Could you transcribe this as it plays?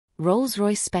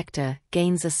Rolls-Royce Spectre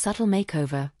gains a subtle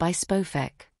makeover by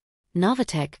Spofec.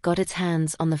 Novitec got its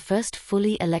hands on the first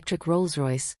fully electric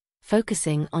Rolls-Royce,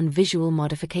 focusing on visual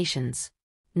modifications.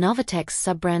 Novitec's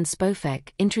sub-brand Spofec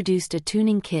introduced a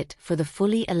tuning kit for the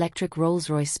fully electric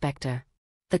Rolls-Royce Spectre.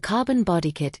 The carbon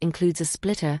body kit includes a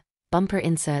splitter, bumper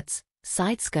inserts,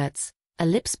 side skirts, a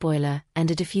lip spoiler, and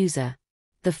a diffuser.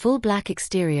 The full black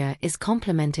exterior is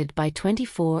complemented by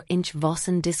 24-inch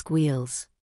Vossen disc wheels.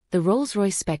 The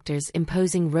Rolls-Royce Spectre's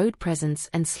imposing road presence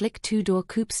and slick two-door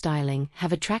coupe styling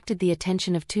have attracted the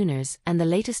attention of tuners, and the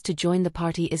latest to join the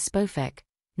party is Spofec,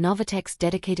 Novitec's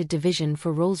dedicated division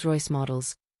for Rolls-Royce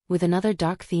models, with another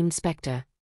dark-themed Spectre.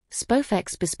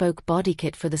 Spofec's bespoke body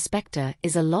kit for the Spectre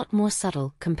is a lot more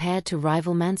subtle compared to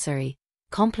rival Mansory,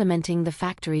 complementing the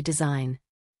factory design.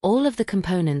 All of the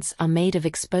components are made of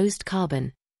exposed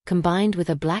carbon, combined with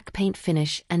a black paint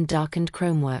finish and darkened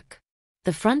chromework.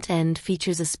 The front end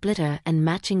features a splitter and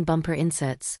matching bumper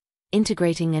inserts,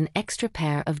 integrating an extra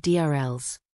pair of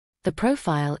DRLs. The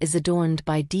profile is adorned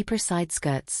by deeper side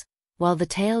skirts, while the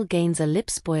tail gains a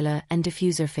lip spoiler and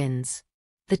diffuser fins.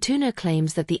 The tuner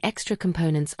claims that the extra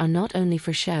components are not only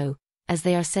for show, as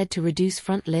they are said to reduce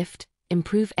front lift,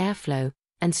 improve airflow,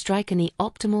 and strike an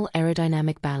optimal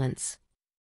aerodynamic balance.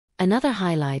 Another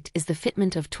highlight is the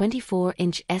fitment of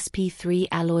 24-inch SP3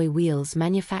 alloy wheels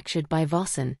manufactured by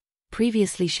Vossen,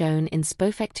 previously shown in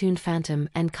Spofec-tuned Phantom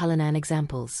and Cullinan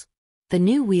examples. The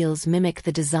new wheels mimic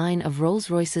the design of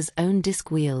Rolls-Royce's own disc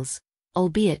wheels,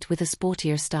 albeit with a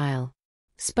sportier style.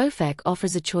 Spofec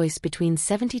offers a choice between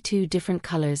 72 different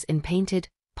colors in painted,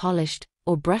 polished,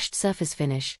 or brushed surface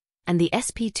finish, and the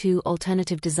SP2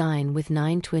 alternative design with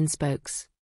 9 twin spokes.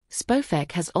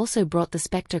 Spofec has also brought the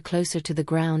Spectre closer to the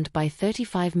ground by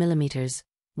 35 mm,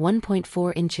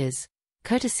 1.4 inches,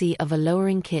 courtesy of a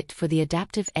lowering kit for the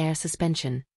adaptive air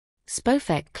suspension.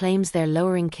 Spofec claims their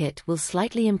lowering kit will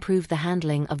slightly improve the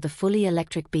handling of the fully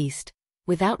electric beast,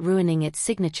 without ruining its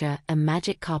signature, a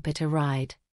magic carpet a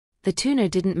ride. The tuner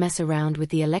didn't mess around with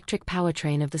the electric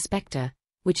powertrain of the Spectre,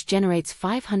 which generates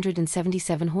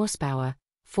 577 horsepower,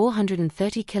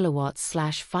 430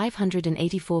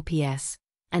 kilowatts/584 PS,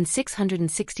 and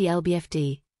 660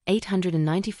 lb-ft,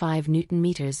 895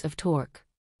 Nm of torque.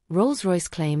 Rolls-Royce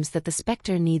claims that the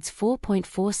Spectre needs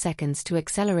 4.4 seconds to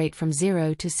accelerate from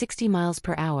 0 to 60 miles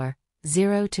per hour,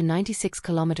 0 to 96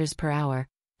 kilometers per hour,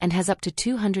 and has up to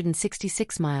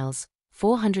 266 miles,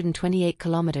 428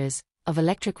 kilometers, of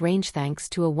electric range thanks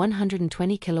to a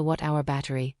 120 kilowatt-hour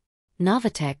battery.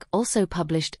 Novitec also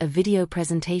published a video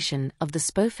presentation of the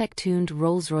Spofec-tuned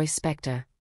Rolls-Royce Spectre.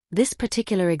 This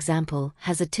particular example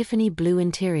has a Tiffany blue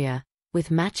interior, with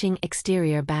matching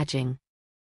exterior badging.